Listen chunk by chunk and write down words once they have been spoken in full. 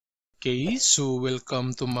Okay, so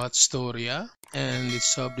welcome to Mathstoria, and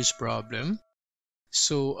let's solve this problem.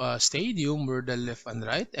 So a stadium where the left and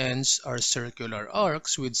right ends are circular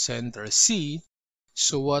arcs with center C.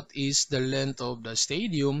 So what is the length of the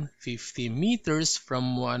stadium? 50 meters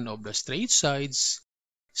from one of the straight sides.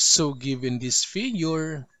 So given this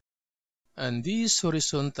figure, and this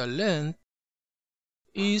horizontal length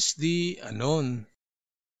is the unknown.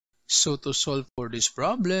 So to solve for this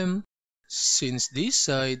problem, since this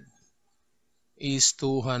side is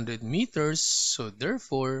 200 meters, so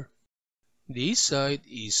therefore this side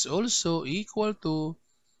is also equal to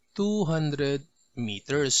 200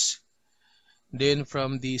 meters. Then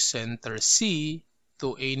from the center C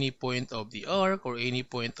to any point of the arc or any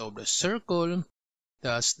point of the circle,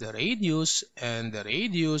 that's the radius, and the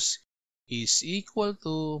radius is equal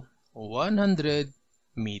to 100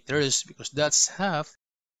 meters because that's half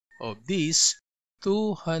of this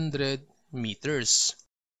 200 meters.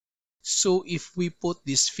 So if we put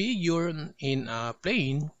this figure in a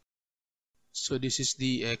plane, so this is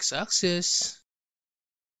the x-axis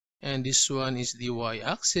and this one is the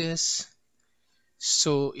y-axis.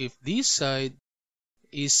 So if this side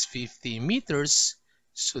is 50 meters,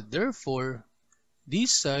 so therefore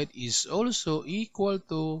this side is also equal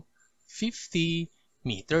to 50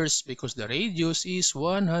 meters because the radius is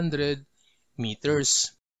 100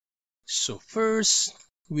 meters. So first,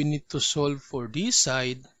 we need to solve for this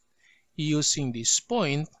side using this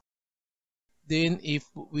point. Then if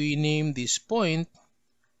we name this point,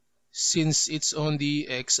 since it's on the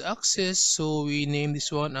x-axis, so we name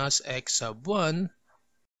this one as x sub 1.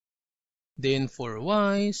 Then for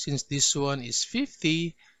y, since this one is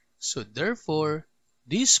 50, so therefore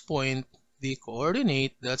this point, the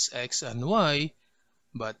coordinate, that's x and y,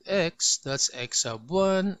 but x, that's x sub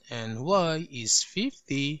 1 and y is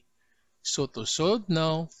 50. So to solve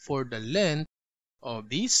now for the length of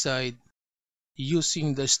this side,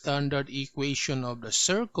 using the standard equation of the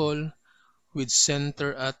circle with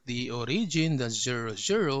center at the origin, that's 0,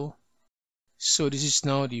 0. So this is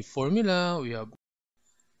now the formula. We have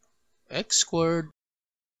x squared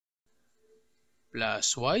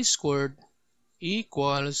plus y squared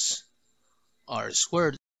equals r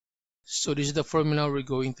squared. So this is the formula we're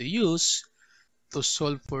going to use to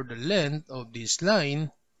solve for the length of this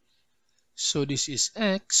line. So this is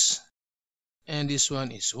x and this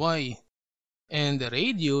one is y. And the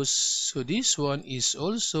radius, so this one is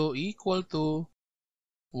also equal to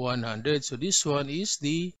 100. So this one is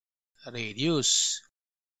the radius.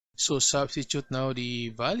 So substitute now the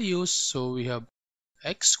values. So we have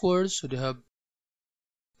x squared, so they have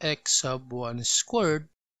x sub 1 squared,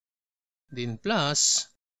 then plus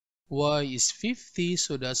y is 50,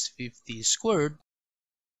 so that's 50 squared,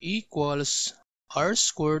 equals r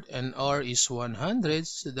squared, and r is 100,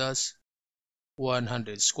 so that's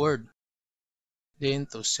 100 squared. Then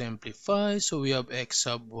to simplify, so we have x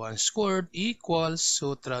sub 1 squared equals,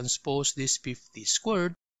 so transpose this 50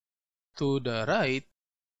 squared to the right,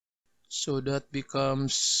 so that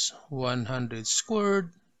becomes 100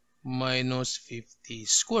 squared minus 50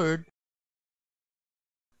 squared.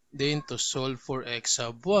 Then to solve for x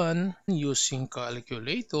sub 1 using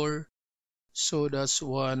calculator, so that's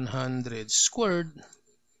 100 squared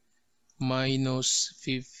minus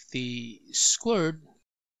 50 squared,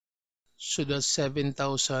 so that's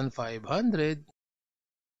 7,500.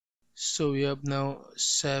 So we have now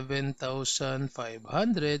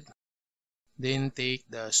 7,500. Then take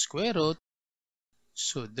the square root.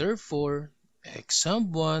 So therefore, x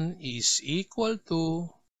sub 1 is equal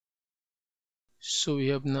to, so we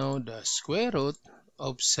have now the square root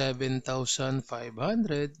of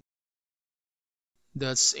 7,500.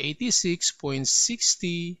 That's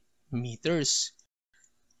 86.60 meters.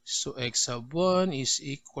 So x sub 1 is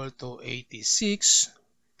equal to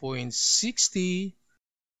 86.60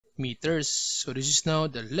 meters. So this is now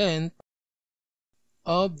the length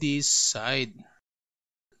of this side.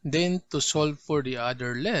 Then to solve for the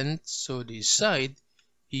other length, so this side,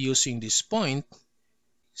 using this point,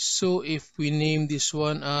 so if we name this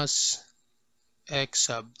one as x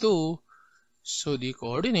sub 2, so the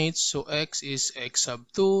coordinates, so x is x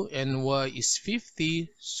sub 2 and y is 50,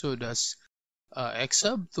 so that's x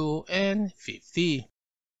sub 2 and 50.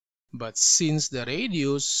 But since the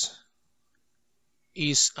radius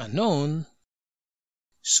is unknown,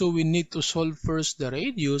 so we need to solve first the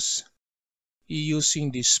radius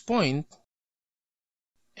using this point.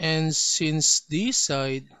 And since this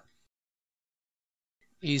side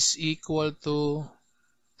is equal to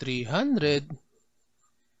 300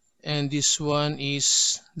 and this one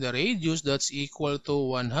is the radius, that's equal to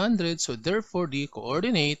 100, so therefore the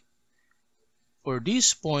coordinate for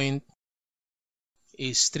this point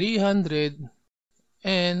is 300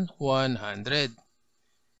 and 100.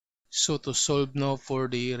 So to solve now for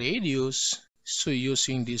the radius, so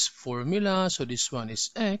using this formula, so this one is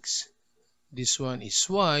x, this one is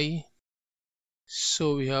y.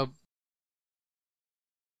 So we have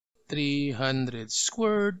 300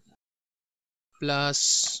 squared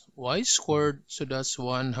plus y squared, so that's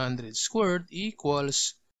 100 squared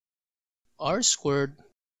equals r squared.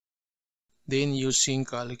 Then using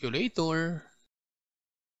calculator,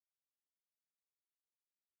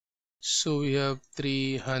 so we have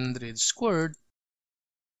 300 squared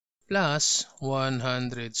plus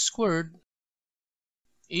 100 squared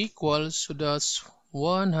equals, so that's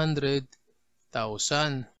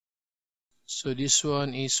 100,000. So this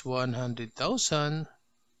one is 100,000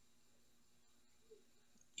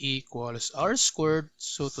 equals r squared.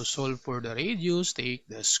 So to solve for the radius, take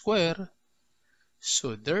the square.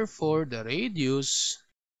 So therefore the radius,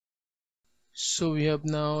 so we have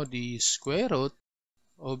now the square root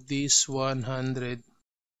of this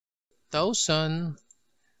 100,000,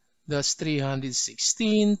 that's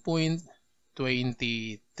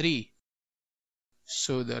 316.23.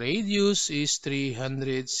 So the radius is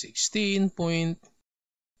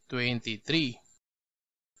 316.23.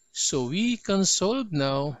 So we can solve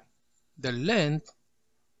now the length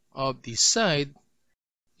of this side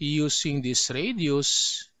using this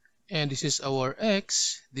radius, and this is our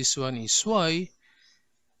x, this one is y.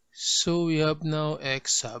 So we have now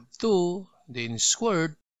x sub 2, then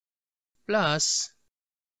squared, plus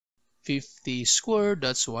 50 squared,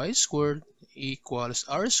 that's y squared, equals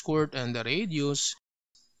r squared, and the radius,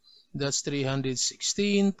 that's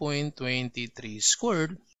 316.23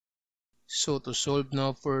 squared. So to solve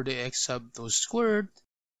now for the x sub 2 squared,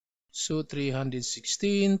 so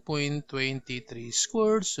 316.23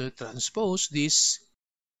 squared, so transpose this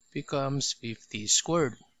becomes 50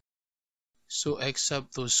 squared. So x sub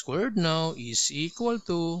 2 squared now is equal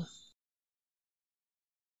to,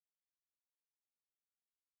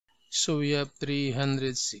 so we have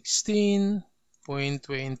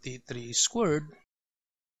 316.23 squared,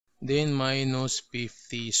 then minus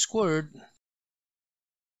 50 squared,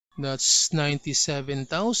 that's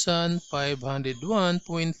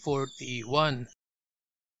 97,501.41.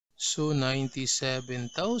 So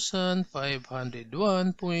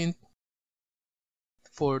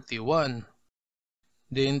 97,501.41.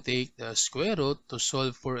 Then take the square root to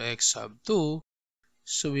solve for x sub 2.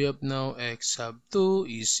 So we have now x sub 2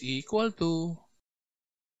 is equal to,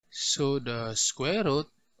 so the square root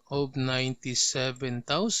of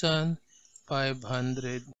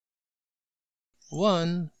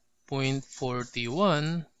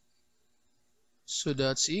 97,501.41, so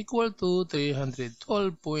that's equal to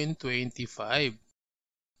 312.25.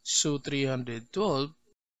 So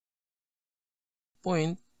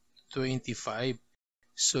 312.25.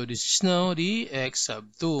 So this is now the x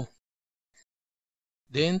sub 2.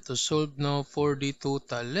 Then to solve now for the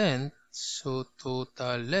total length, so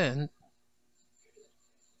total length,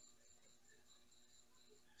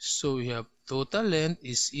 so we have total length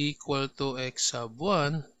is equal to x sub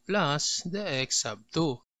 1 plus the x sub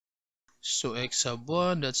 2. So x sub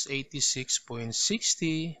 1, that's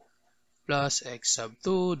 86.60, plus x sub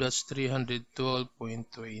 2, that's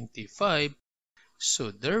 312.25.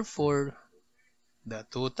 So therefore, the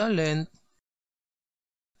total length,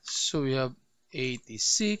 so we have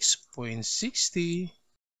 86.60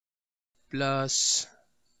 plus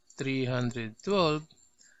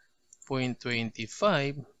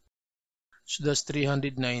 312.25, so that's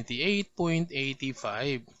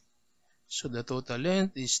 398.85. So the total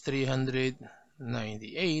length is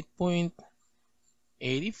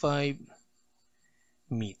 398.85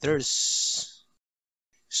 meters.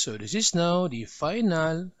 So this is now the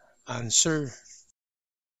final answer.